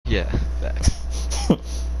Facts.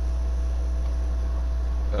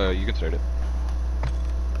 You can start it.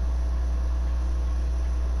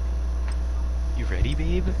 You ready,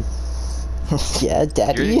 babe? Yeah,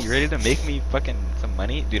 daddy. You ready to make me fucking some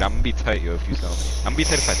money? Dude, I'm gonna be tight, yo, if you sell me. I'm gonna be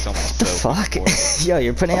tight if I sell myself. What the fuck? Yo,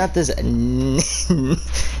 you're putting out this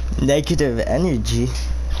negative energy.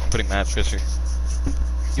 I'm putting mad pressure.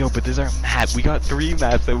 Yo, but this is our map. We got 3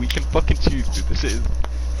 maps that we can fucking choose, dude. This shit is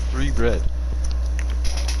free bread.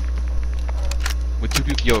 With 2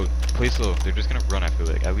 people, yo, play slow. They're just gonna run, I feel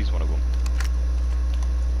like. At least one of them.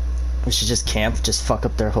 We should just camp, just fuck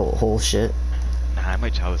up their whole shit. Nah, I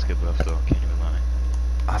might Chall this kid left though. Can't even lie.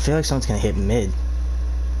 I feel like someone's gonna hit mid.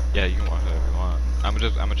 Yeah, you can walk whoever you want. I'm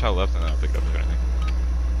gonna Chall left and then I'll pick it up if anything.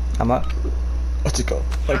 I'm up. Let's go.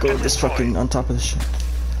 I go just fucking on top of this shit.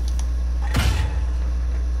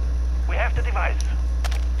 We have the device.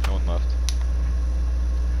 No one left.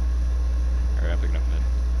 Alright, I'm picking up mid.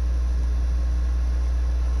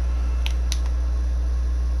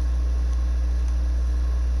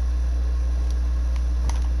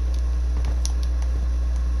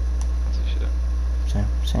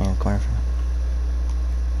 Sitting in the corner for me.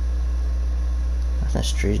 That's that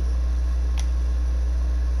street.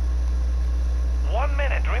 1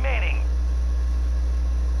 minute remaining.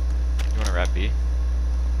 You wanna wrap B?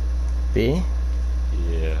 B?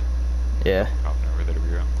 Yeah. Yeah. Dropping over there to be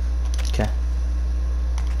real. Okay.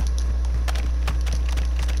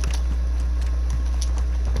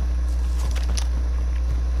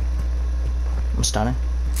 I'm stunning.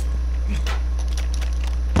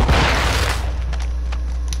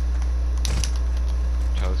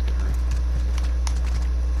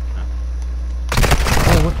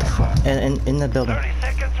 Oh, what the fuck? In the building. 30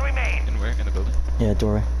 seconds remain. In where? In the building? Yeah,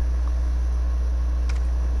 doorway.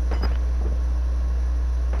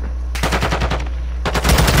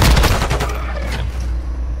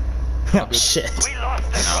 Oh shit. We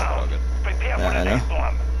lost this No, all round. good. Prepare for I the know. next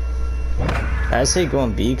one. I say go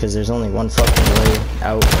on B because there's only one fucking way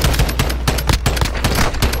out.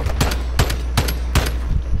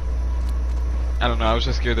 I don't know, I was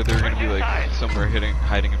just scared that they were gonna be like somewhere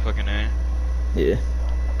hiding in fucking A. Yeah.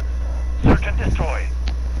 Search and destroy.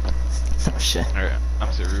 Oh shit. Alright,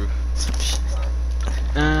 I'm to roof. Oh, shit.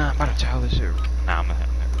 I'm about to Chall this shit. Nah, I'm not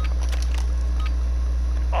hitting that roof.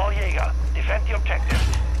 All Jaeger, defend the objective.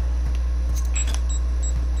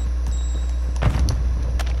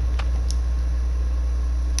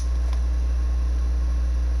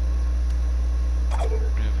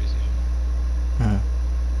 Hmm.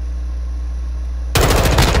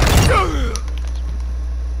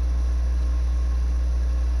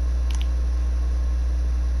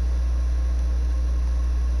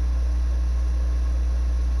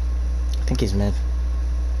 I think he's mid.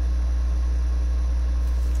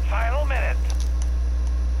 Final minute.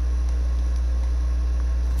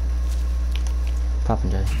 Popping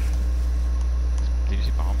dead. Did you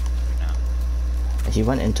see bomb? No. He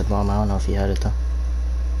went into bomb. I don't know if he had it though.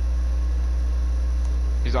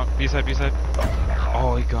 He's on B side, B side.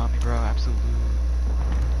 Oh, he got me, bro. Absolute.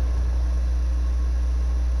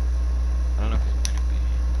 I don't know if he's gonna be.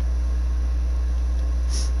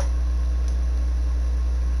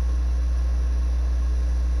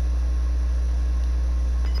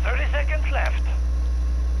 30 seconds left.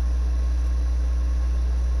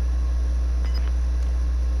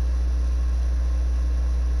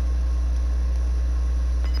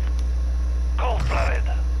 Cold-blooded.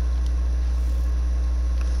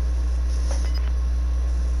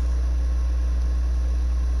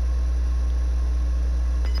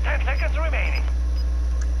 Seconds remaining.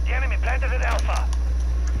 The enemy planted at Alpha.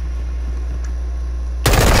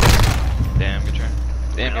 Damn, good try.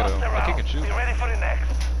 Damn, We yo. lost the I round. think I can shoot. Be ready for the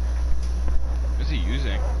next. What's he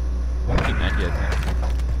using? He meant he had that.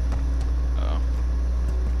 Uh oh.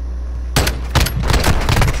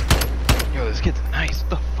 Yo, this kid's nice. What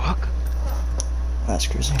the fuck? That's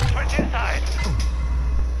crazy. Switch inside.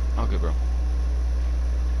 All good, bro.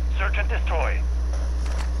 Search and destroy.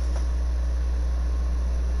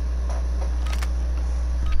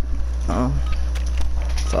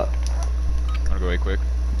 Fuck. Wanna go away quick?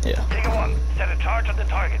 Yeah. Tiger 1, set a charge on the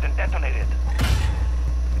target and detonate it.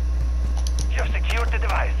 You have secured the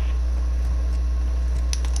device.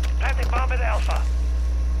 Planting bomb at Alpha.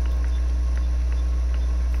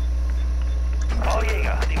 All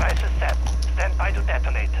Jaeger, device is set. Stand by to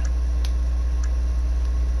detonate.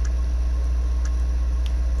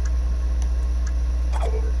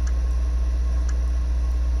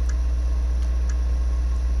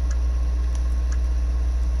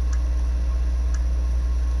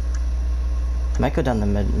 Might go down the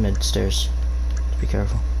mid stairs. Just be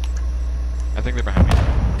careful. I think they're behind me.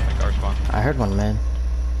 Like our spawn. I heard one mid.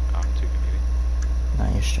 I'm too maybe.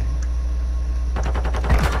 No, you're straight.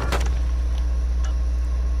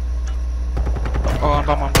 Oh, I'm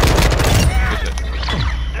bomb. Good shit.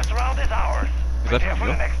 This round is ours. Is that Prepare from for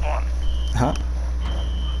you? the next one. Huh?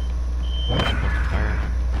 Fire.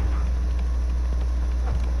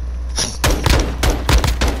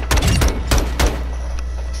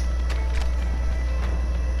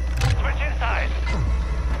 Switch inside.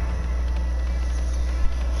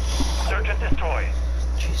 Search and destroy.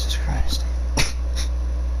 Jesus Christ.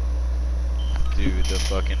 Dude, the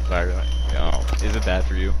fucking fire. Oh, is it bad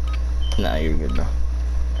for you? Nah, you're good, bro.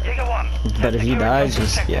 Giga 1. But if he dies,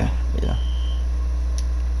 just, yeah, you know.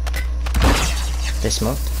 They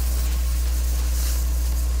smoked?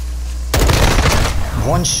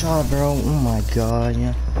 One shot, bro. Oh my god,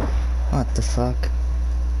 yeah. What the fuck?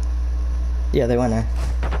 Yeah, they went there.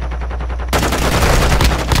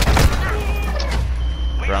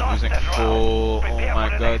 Bro, I'm losing full. Oh my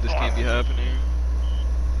god, this can't be happening.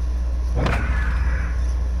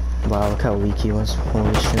 Wow, look how weak he was.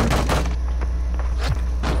 Holy shit.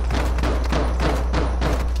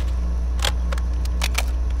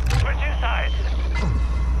 Switch inside.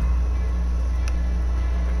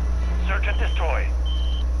 Search and destroy.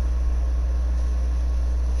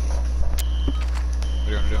 What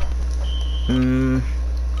are you gonna do?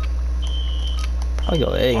 I'll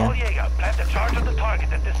go A All again. Jaeger, plant the charge on the target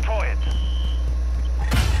and destroy it.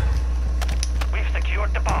 We've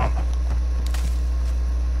secured the bomb.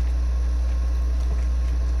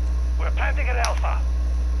 We're planting at Alpha.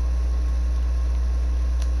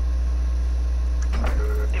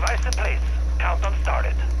 Device in place. Countdown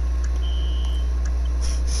started.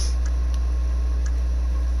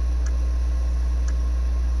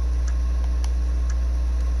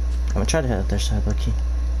 I'm gonna try to hit their side, lucky.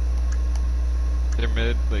 They're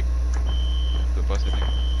mid, like the bus hitting.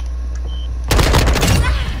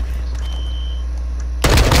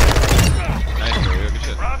 Nice, bro. Good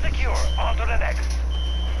shit. Round secure. On to the next.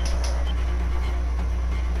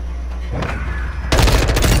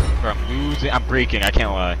 Bro, I'm losing. I'm breaking. I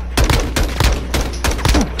can't lie.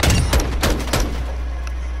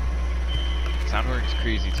 Soundwork is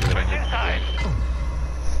crazy too that I hit Inside. the game.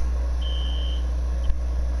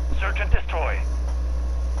 Search and destroy.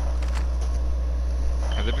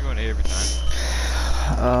 Have they been going A every time?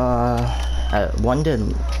 One did,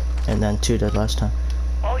 and then two did last time.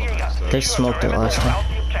 All Jaeger. They secure smoked it perimeter last time. around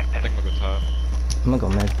the I objective. think we'll go top. I'm gonna go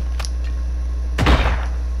mid.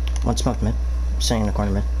 One smoke mid. Sitting in the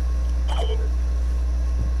corner mid.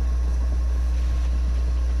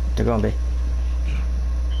 They're going B.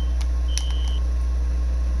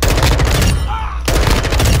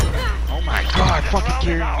 Oh my god, fucking Round is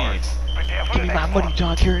carry me. ours. Prepare for Give the me my next money, one.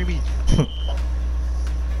 John, carry me.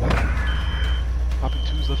 Popping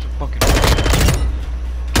twos left and fucking right.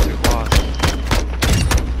 Lost.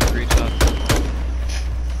 Great shot.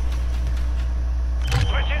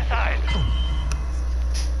 Switch inside.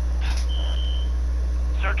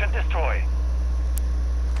 Search and destroy.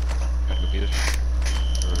 You wanna go beat it?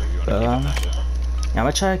 Or you wanna Um, keep it match I'm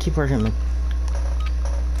gonna try to keep working mid.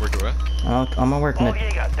 it? Work away? I'm gonna work All mid.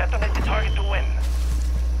 Jaeger, detonate the target to win.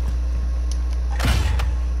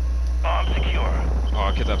 Bomb secure.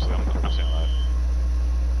 Oh, kid's absolutely. I'm staying alive.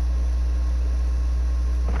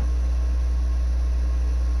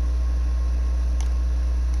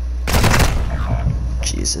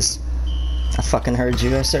 Jesus. I fucking heard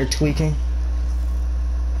you. I started tweaking.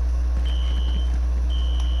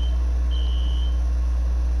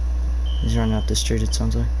 He's running up the street, it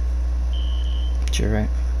sounds like. But you're right.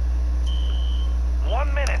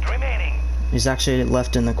 1 minute remaining. He's actually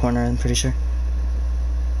left in the corner, I'm pretty sure.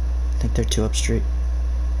 I think they're two up street.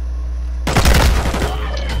 We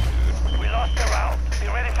lost the round. Be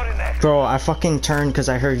ready for the next. Bro, I fucking turned because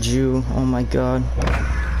I heard you. Oh my god.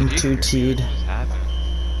 You Did you two hear me? teed. What just happened?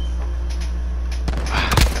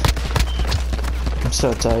 I'm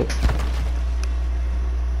so tight.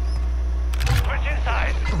 Switch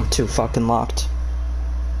inside. I'm too fucking locked.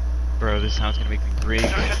 Bro, this sound's gonna make me break.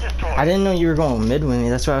 Search and destroy. I didn't know you were going mid with me.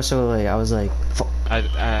 That's why I was so like, I was like, fuck. It's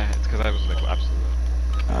because I was like, absolutely.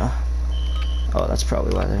 Oh, that's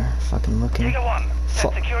probably why they're fucking looking. Giga 1.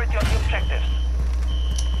 Fuck. Set security on the objectives.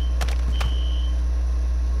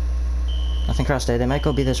 Nothing cross day. They might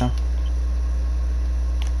go B this round.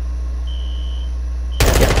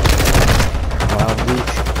 Yeah. Wow,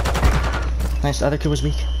 weak. Nice. The other kid was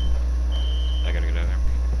weak. I gotta get out of there.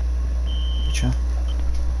 Good shot.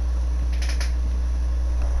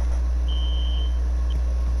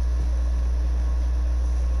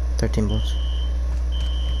 $13 bullets.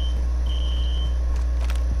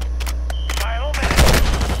 Final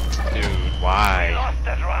minute. Dude. Why? lost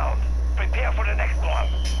that round. Prepare for the next one.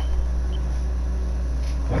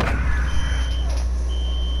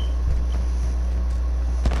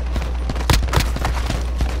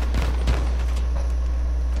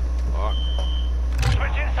 Fuck.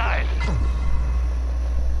 Switch inside.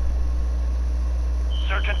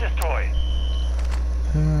 Search and destroy.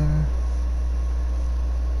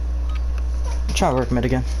 Try to work mid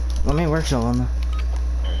again. Let me work so on.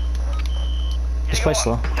 Just play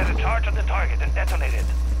slow. Set a charge on the target and detonate it.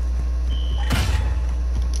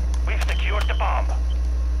 We've secured the bomb.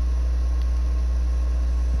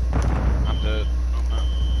 I'm dead. Oh no.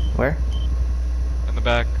 Where? In the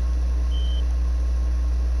back.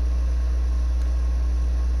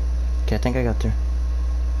 Okay, I think I got through.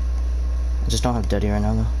 I just don't have Daddy right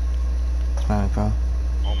now though. That's my only problem.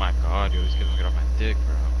 Oh my god, yo, these kids don't get off my dick,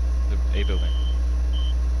 bro. The A building.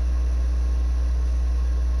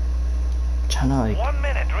 Trying to like. 1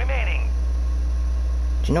 minute remaining.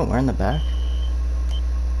 Do you know where in the back?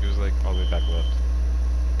 He was like all the way back left.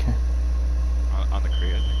 Okay. On the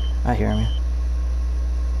crate, I think. I hear him. Yeah.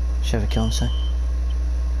 Should have a kill in sight.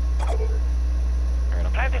 Alright,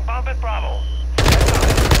 I'm Planting bomb at Bravo.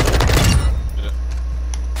 did it.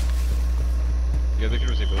 Yeah, they could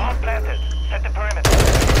receive building. Bomb planted. Set the perimeter.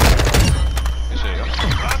 There you go.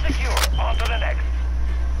 Ground secure. On to the next.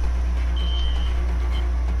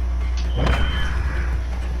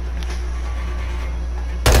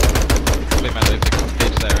 Play my life to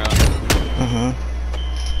pitch that round.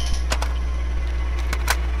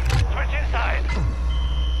 Switch inside.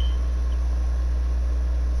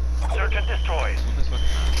 Search and destroy. This one is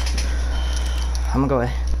fucking mad. I'm gonna go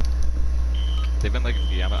away. They've been like in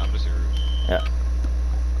B, I'm just a roof. Yeah.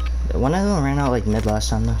 One of them ran out like mid last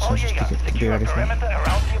time though, so All just Jaeger, be secure ready for it. perimeter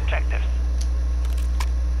around the objectives.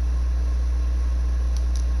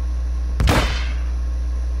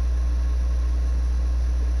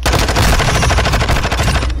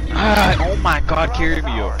 Ah, oh my god, carry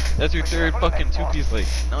me, yo. That's your third fucking two-piece, like,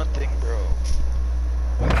 nothing, bro.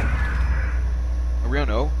 Are we on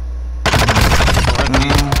O? We're on D.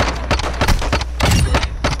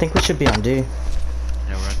 I think we should be on D. Yeah,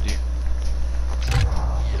 we're on D.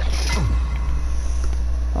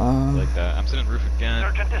 Like that. I'm sitting roof again.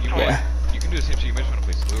 Search and destroy. You can do the same shit. You might just want to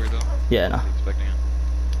play slower, though. Yeah, no. Expecting it.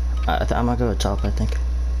 I'm gonna go top, I think.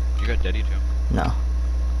 You got Daddy, too. No.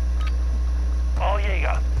 All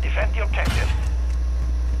Jaeger, defend the objectives.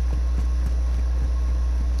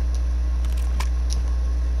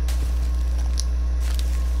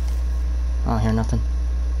 I don't hear nothing.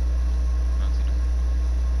 I don't see no.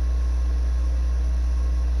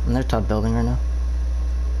 And they're top building right now.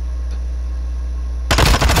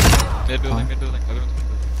 Mid building, mid building. Other one's mid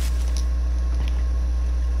building.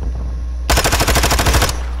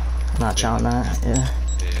 Not challenging that, yeah.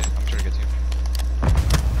 Yeah, I'm trying to get to you.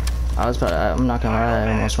 I'm not gonna lie,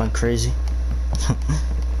 I almost went crazy.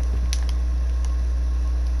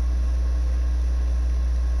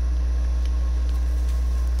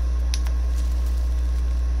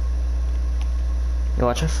 You're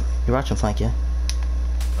watching flank, yeah?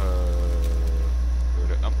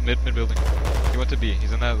 Mid building. He went to B.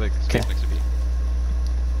 He's in that like space next to B.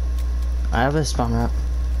 I have a spawn rep.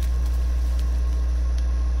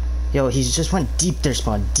 Yo, he just went deep there,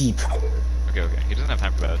 spawn deep. Okay. He doesn't have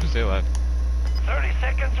time for that. Just stay alive. 30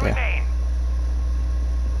 seconds remain.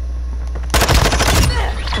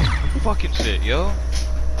 Fucking shit, yo.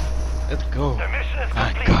 Let's go. The mission is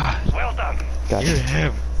My complete. God. Well done. Got You're you.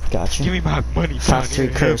 him. Got you. Give me my money, Top John. 3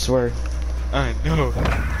 You're curse him. word. I know.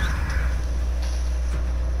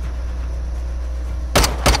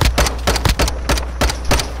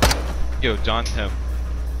 Yo, John's him.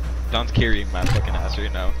 John's carrying my fucking ass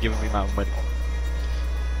right now, giving me my money.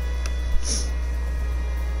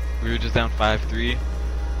 We were just down 5-3.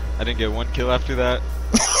 I didn't get one kill after that.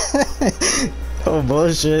 Oh,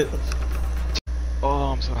 bullshit.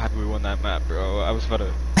 Oh, I'm so happy we won that map, bro. I was about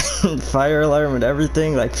to... Fire alarm and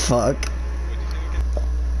everything, like, fuck.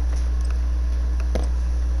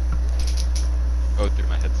 Oh, through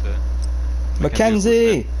my headset.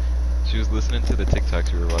 Mackenzie! She was listening to the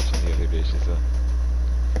TikToks we were watching the other day, she said.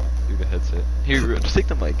 Through the headset. Here, just take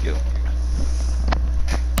the mic, yo.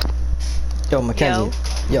 Yo, Mackenzie.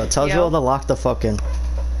 Yo, tell Yo. Joel to lock the fucking...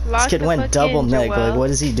 Lock This kid the went fuck double in, meg, Joel. like, what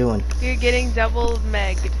is he doing? You're getting double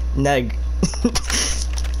megged. Neg.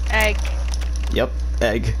 Egg. Yep,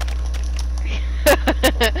 egg.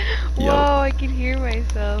 Whoa, I can hear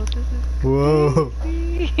myself. This is Whoa.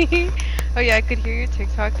 crazy. Oh yeah, I could hear your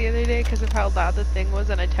TikTok the other day because of how loud the thing was,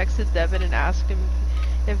 and I texted Devin and asked him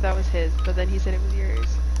if that was his, but then he said it was yours.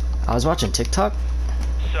 I was watching TikTok.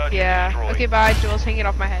 Search and Yeah. destroy. Okay, bye. Joel's hanging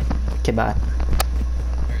off my head. Okay. Okay, bye.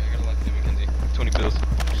 Alright, I got a lot to do, Mackenzie. 20 bills.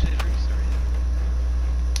 Shit,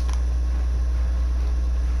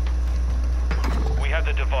 We have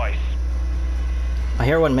the device. I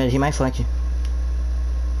hear one mid. He might flank you.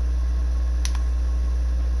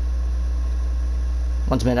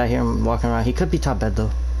 One's mid. I hear him walking around. He could be top bed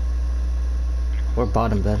though, or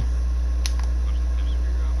bottom bed.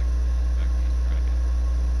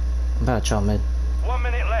 I'm about to Chall mid. 1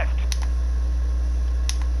 minute left.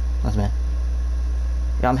 That's mid.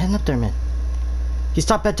 Yeah, I'm heading up there, mid. He's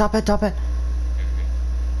top bed, top bed, top bed.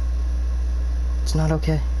 It's not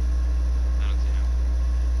okay. I don't see him.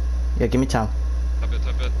 Yeah, give me time. Top it,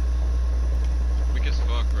 top it. Weak as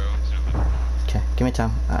fuck, bro. I'm seeing him. Okay, give me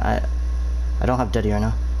time. I don't have Daddy right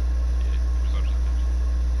now.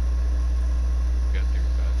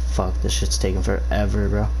 Fuck, this shit's taking forever,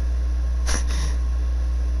 bro.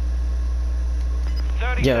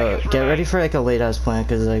 30 Yo, seconds get remain. ready for like a late ass plan,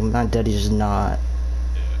 cause like my Daddy's just not.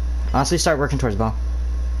 Honestly, start working towards bomb.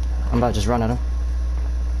 I'm about to just run at him.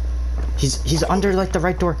 He's under like the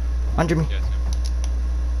right door, under me. Yeah,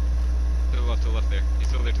 to the left there. He's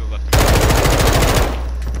still there to the left.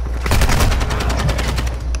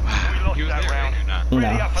 We lost He was that there, round. right? Or not?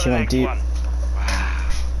 Ready No, up for she the went next deep. one. Wow.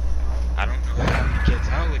 I don't know how he gets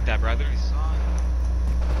out like that, bro. I literally saw him.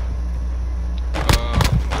 Oh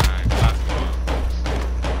my god.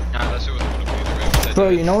 Nah, that shit wasn't gonna be the real. Bro,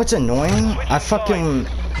 you know what's annoying? I fucking.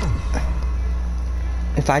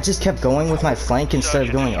 If I just kept going with my flank instead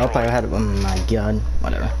of going up, I had. Oh my god,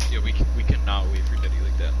 whatever. Yeah, we cannot wait for Daddy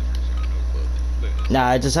like that in the first round. No club. Nah,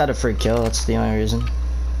 I just had a free kill. That's the only reason.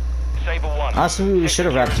 Saber 1. Honestly, we should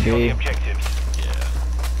have wrapped Secure the B, objectives.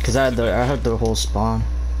 Yeah. cause I had the whole spawn.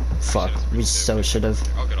 Fuck, we so should have.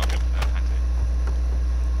 All good, all good.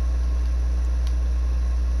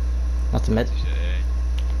 Not the mid. Shit,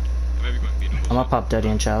 eh. Maybe going B to I'm gonna pop Daddy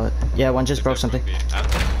and Chall it. Yeah, one just broke something. Yeah, they're there. I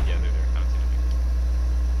don't see anything.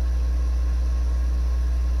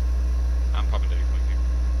 I'm popping Daddy flanking.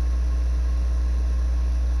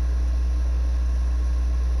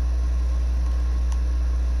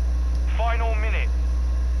 Final minute.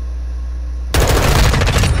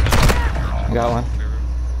 I got one.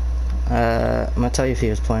 I'm gonna tell you if he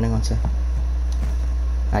was pointing. One sec.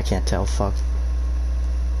 I can't tell. Fuck.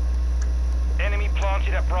 Enemy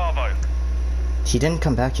planted at Bravo. He didn't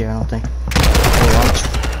come back here. I don't think.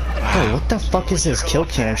 Bro, what the fuck is this kill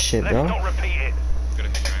cam shit, Let's bro? not repeat it. Gonna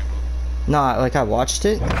hit triangle. Nah, like I watched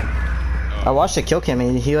it. I watched the kill cam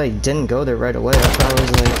and he like didn't go there right away. That's why I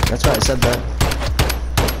was like, that's why I said that.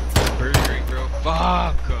 Burgering, bro.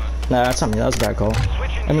 Fuck. Nah, that's not me. That was a bad call.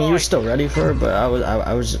 Switching I mean, you were sides. still ready for it, but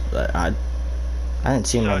I didn't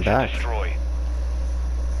see him run Search and back. destroy.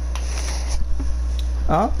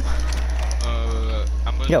 Oh,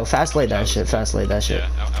 I'm gonna. yo, fast lay that shit. Fast lay that shit. Yeah,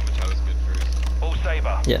 I'm gonna try this good first. All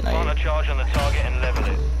Saber. Yeah, no, Plant a charge on the target and level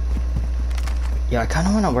it. Yeah, I kind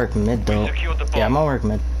of want to work mid though. Secured the bomb. Yeah, I'm gonna work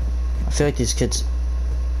mid. I feel like these kids.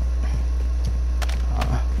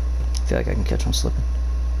 I feel like I can catch one slipping.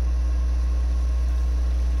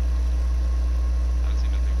 I don't see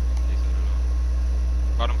nothing. He said it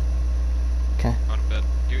all. Bottom. Okay. Bottom bed.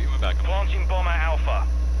 He went back. I'm Planting bomb at Alpha.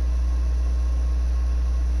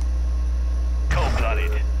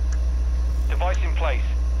 Cold-blooded. Device in place.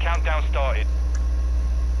 Countdown started.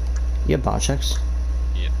 You have bomb checks?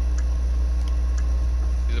 Yeah.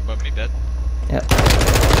 He's above me, bed. Yep.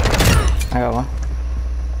 I got one.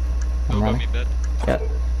 I'm Above running. me, bed. Yep.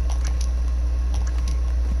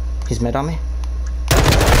 He's mid on me.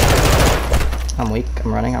 I'm weak.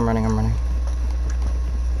 I'm running.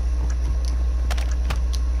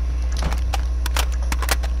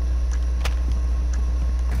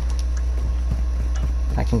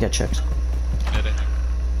 I can get checked. Dead, I think.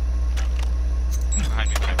 Behind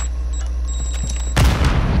me, behind me.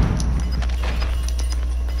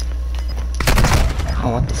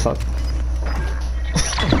 Oh, what the fuck?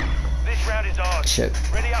 This round is ours. Shit.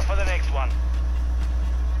 Ready up for the next one.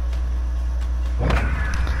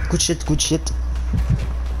 Good shit, good shit.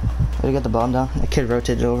 Gotta get the bomb down. The kid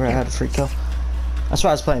rotated over. I had a free kill. That's why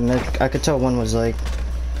I was playing mid. I could tell one was like.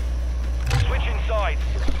 Switching sides.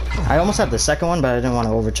 I almost had the second one, but I didn't want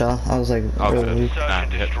to overchill. I was like, really weak. Search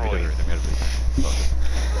and destroy.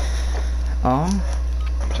 Um.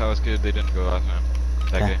 That was good. They didn't go last time.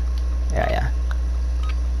 That Yeah. Yeah.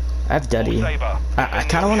 I have Daddy. All Saber. I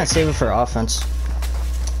kind of want to save it for offense.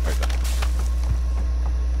 Right then.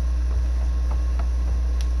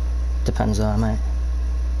 Depends on my. I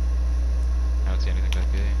don't see anything back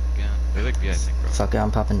A again. They like B, I think, bro. Fuck it,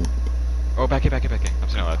 I'm popping. Oh, back A, back A, back A. I'm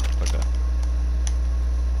saying loud. Fuck that.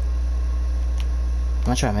 I'm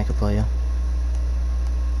gonna try to make a play, yeah.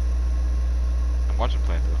 Watch them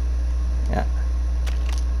plant though. Yeah.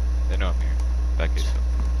 They know I'm here. Back here.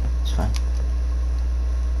 It's fine.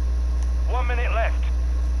 1 minute left.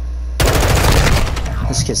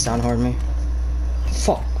 This kid's down hard me.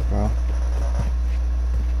 Fuck, bro.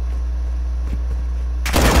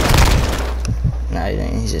 Nah, he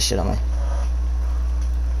didn't. He just shit on me.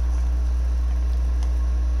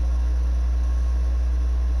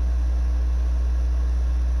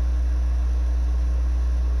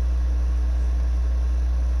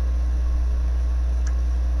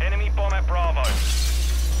 Enemy bomb at Bravo.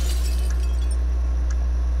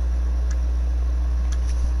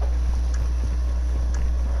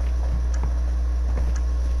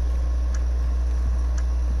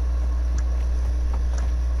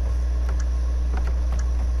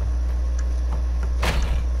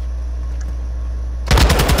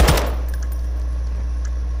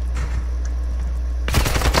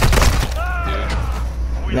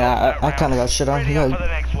 Nah, I kind of got shit on. Ready up for the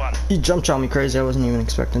next one. He jumped on me crazy. I wasn't even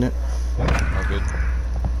expecting it. All good.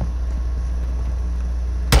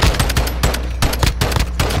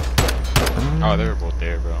 Oh, they were both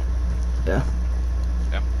there, bro. Yeah.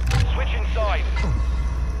 Yep. Switching sides.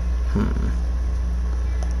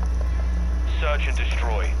 Search and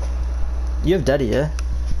destroy. You have Daddy, yeah?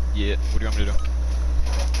 Yeah. What do you want me to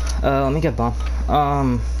do? Let me get bomb.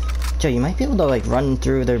 Joe, you might be able to like run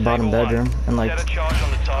through their bottom bedroom and like Set a charge on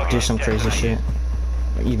the target. do some crazy shit.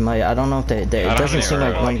 You might. I don't know if they. I It don't doesn't think seem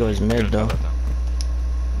like we're, one goes mid gonna though. tell them.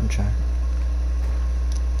 I'm trying.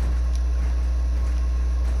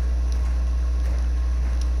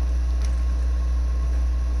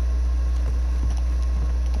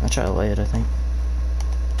 I'll try to lay it. I think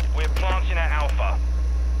We're planting at Alpha.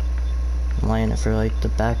 I'm laying it for like the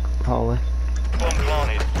back hallway. Bomb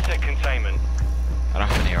planted. Set containment. I don't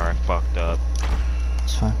have any AR. I fucked up.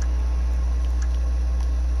 It's fine.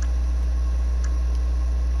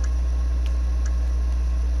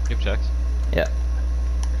 You have checks? Yeah.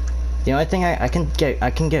 The only thing I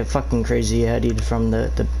can get fucking crazy headied from the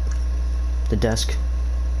desk.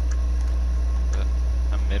 But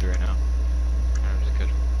I'm mid right now. I'm just good.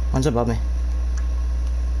 One's above me.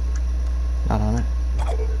 Not on it.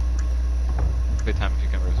 Wait time if you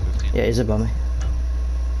can verse 15. Yeah, he's above me.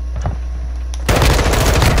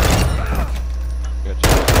 Good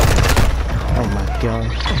job. Oh my god.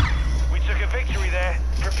 We took a victory there.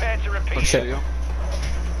 Prepare to repeat. Oh shit, yo.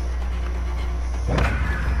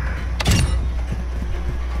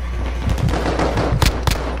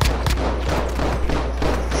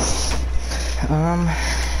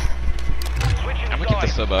 Switching I'm gonna keep the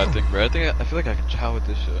sides. sub out thing, bro. I feel like I can chow with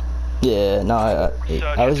this shit. Yeah, no,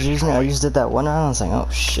 I was using it. I used it that one round. I was like, oh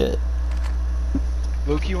shit.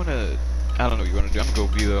 Loki, you wanna? I don't know what you wanna do. I'm gonna go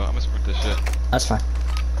B though. I'm gonna sprint this shit. That's fine.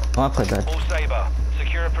 I wanna play bad. All Saber.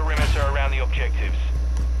 Secure a perimeter around the objectives.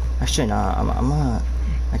 Actually, nah.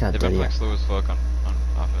 I got They've been Daddy. playing slow as fuck on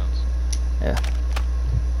offense. Yeah.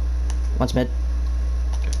 One's mid.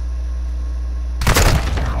 Okay.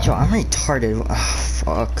 Yo, I'm retarded. Oh,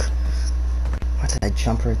 fuck. Why did I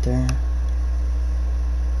jump right there?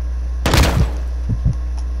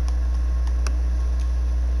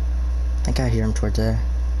 I think I hear him towards there.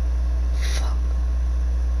 Fuck.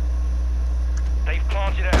 They've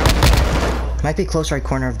planted at Alpha. Might be close right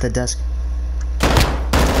corner of the desk.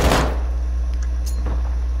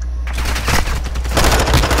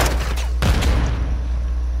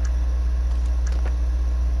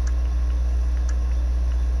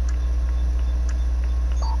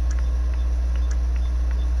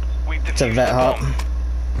 We've It's a defused vet the hop. bomb.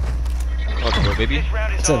 Let's go, baby. This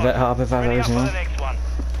round is It's a ours. vet hop if I've Ready ever up seen for the one. next one.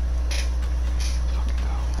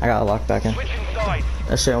 I got locked back in. Switching sides.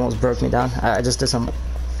 That shit almost broke me down. I just did some.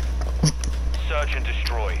 Search and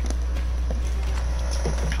destroy.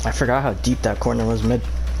 I forgot how deep that corner was mid.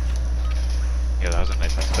 Yeah, that was a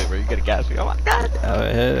nice play where you get a gas. Oh my god. Oh,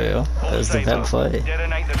 yeah. That was the vet play.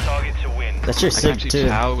 Detonate the target to win. That's your I can sig actually too.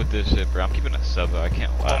 chow with this shit, bro. I'm keeping a sub though. I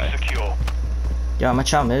can't Bomb lie. secure. Yeah, I'm a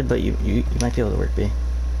chow mid, but you might be able to work B.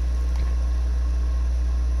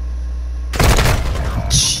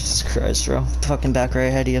 Jesus Christ, bro. Fucking back right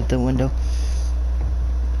ahead of the window.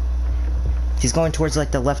 He's going towards like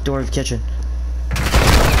the left door of the kitchen.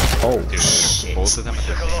 Oh, Dude, shit. both of them at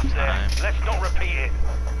Took a the loss same there. time. Let's not repeat it.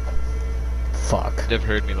 Fuck. They've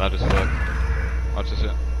heard me loud as fuck. Watch this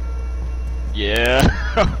shit. Yeah.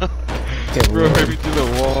 Good Bro, lord. heard me through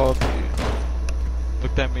the wall, dude.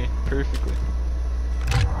 Looked at me perfectly.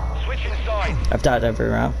 Switching sides. I've died every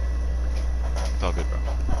round. It's all good, bro.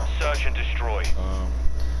 Search and destroy.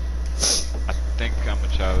 I think I'm gonna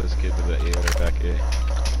chow this kid with the A or back A.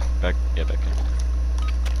 Back, yeah, back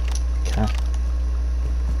A. Okay.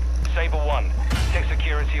 Saber 1. Protect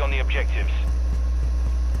security on the objectives.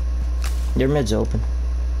 Your mid's open.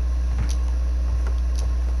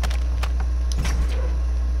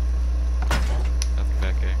 Nothing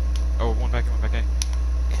back A. Oh, one back A, one back A.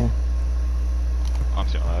 Okay. Oh, I'm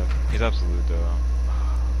still alive. He's absolute though.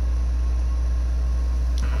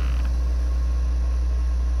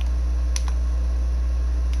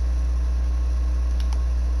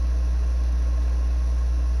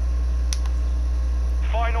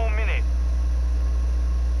 Final minute.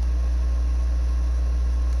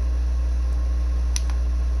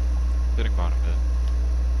 Sitting bottom bit.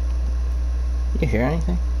 You hear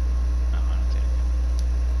anything? No, I don't see anything.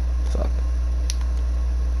 Fuck.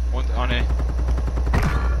 One's on A.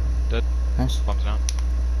 Dead. Nice. Bombs down.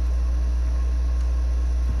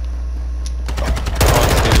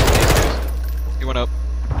 Oh, he went up.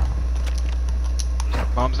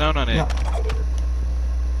 Bombs down on A. No.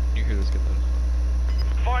 You hear this kid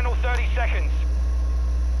though. Final 30 seconds.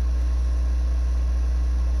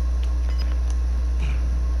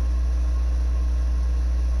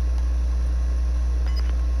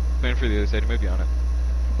 Playing for the other side, he might be on it.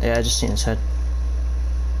 Yeah, I just seen his head.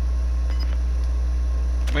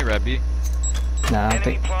 He might grab B. Nah, I don't Enemy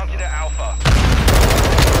think. planted at Alpha.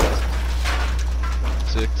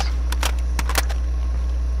 6.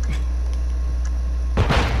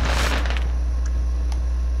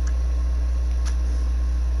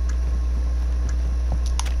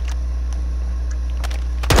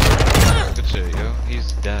 Good shit, yo.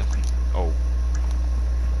 He's deaf. Oh.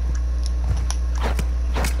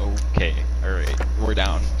 Okay. Alright. We're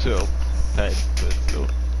down. Chill. Tight. But still.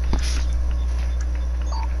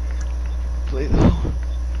 Play though.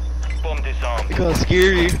 Bomb disarmed. We got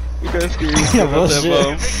scary. We got scary. Yeah, About that bullshit.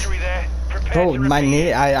 bomb. Victory there. Prepare Bro, to my repeat.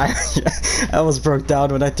 nade, I almost broke down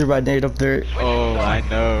when I threw my nade up there. Oh, I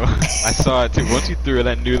know. I saw it too. Once you threw it,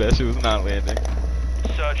 I knew that shit was not landing.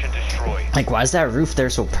 Search and destroy. Like, why is that roof there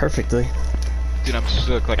so perfectly? Dude, I'm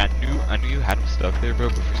shook. Like, I knew you had him stuck there, bro,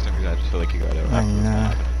 but for some reason I just feel like you got out. I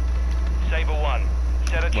know. Saber 1.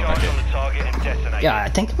 Set a charge on the target and detonate. Yeah, I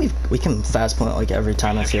think we can fast point like every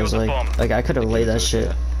time. It feels like I could have laid that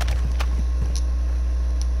shit.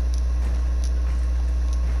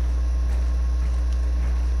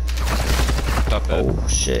 Top bed. Oh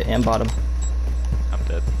shit, and bottom. I'm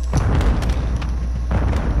dead.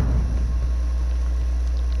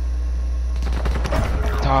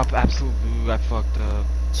 Top, absolute. I fucked up.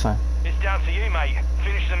 It's fine. It's down to you, mate.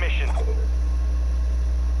 Finish the mission.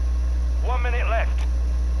 1 minute left.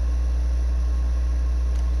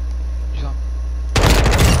 You saw?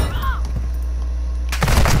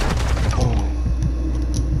 Oh.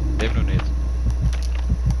 They have no nades.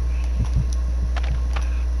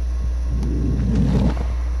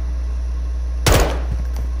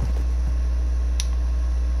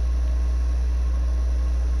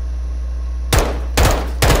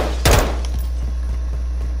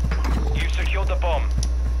 You've secured the bomb.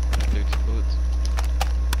 Dude, two bullets.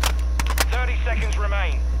 30 seconds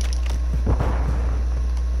remain.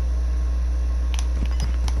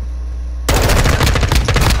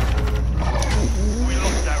 We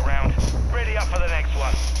lost that round. Ready up for the next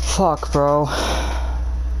one. Fuck, bro.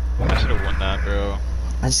 I should have won that, bro.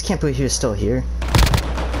 I just can't believe he was still here.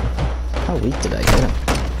 How weak did I get him?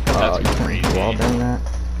 Oh, you crazy. can wall bang that.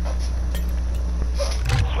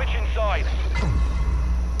 Switch inside.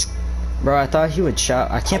 Bro, I thought he would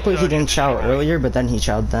shout. I can't believe he didn't shout earlier, but then he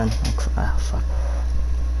shouted then. Ah, fuck.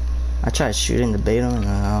 I tried shooting the bait him, and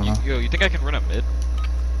I don't know. Yo, you think I can run a mid?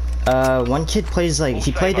 One kid plays like,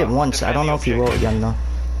 he played it once. I don't know if he will again though.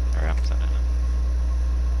 Alright, I'm sending it.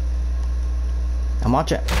 I'm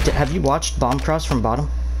watching. Have you watched Bomb Cross from bottom?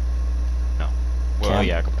 No. Well, Cam.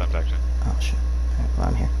 yeah, a couple times actually. Oh shit. Alright, well,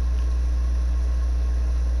 I'm here.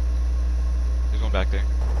 There's one back there.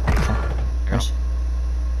 Okay. Here, Nice.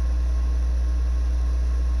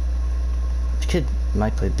 This kid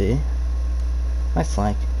might play B. My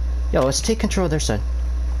flank. Yo, let's take control of their side.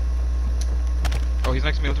 Oh, he's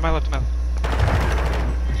next to me. To my left, to my left.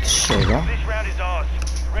 There you go. This round is ours.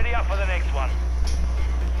 Ready up for the next one.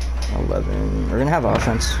 11. We're gonna have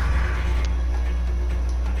offense.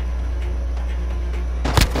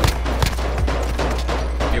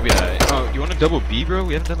 Here we are. Oh, you want to double B, bro?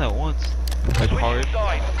 We haven't done that once. Like Switch hard.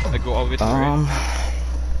 inside. Like go all the way to the right.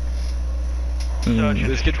 Search and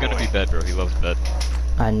This kid's gonna be destroy. bed, bro. He loves bed.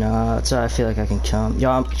 I know, that's why I feel like I can kill him.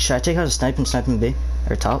 Yo, should I take out a snipe and snipe him B?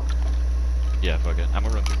 Or top? Yeah, fuck it. I'm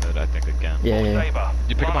gonna run through mid, I think, again. Yeah, yeah, yeah. Saber.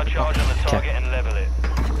 You pick him Plant up, a pick him charge on the Okay. target and level it.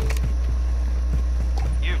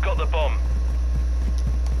 You've got the bomb.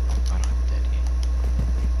 Oh, no, I'm dead.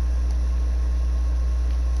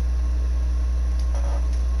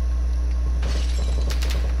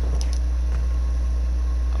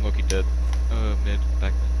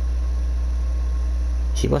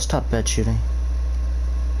 He was top bed shooting.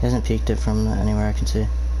 He hasn't peeked it from anywhere I can see.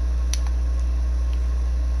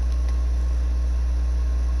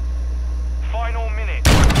 Final minute.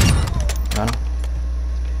 Got him.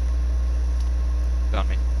 Got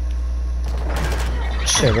me.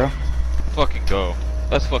 Shit, bro. Fucking go.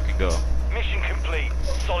 Let's fucking go. Mission complete.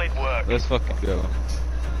 Solid work. Let's fucking go.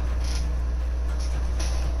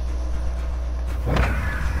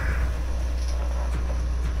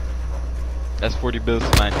 That's 40 bills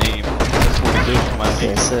to my name. That's 40 bills to my name.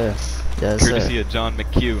 Yes, sir. Yes, Courtesy sir. of John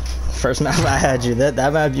McHugh. First map I had you. That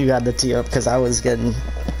map you got the tee up because I was getting.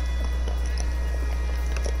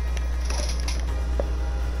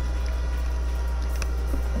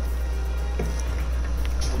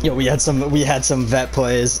 Yo, we had some vet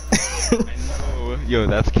plays. I know. Yo,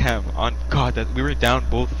 that's Cam. On God, that we were down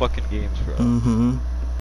both fucking games, bro. Mm-hmm.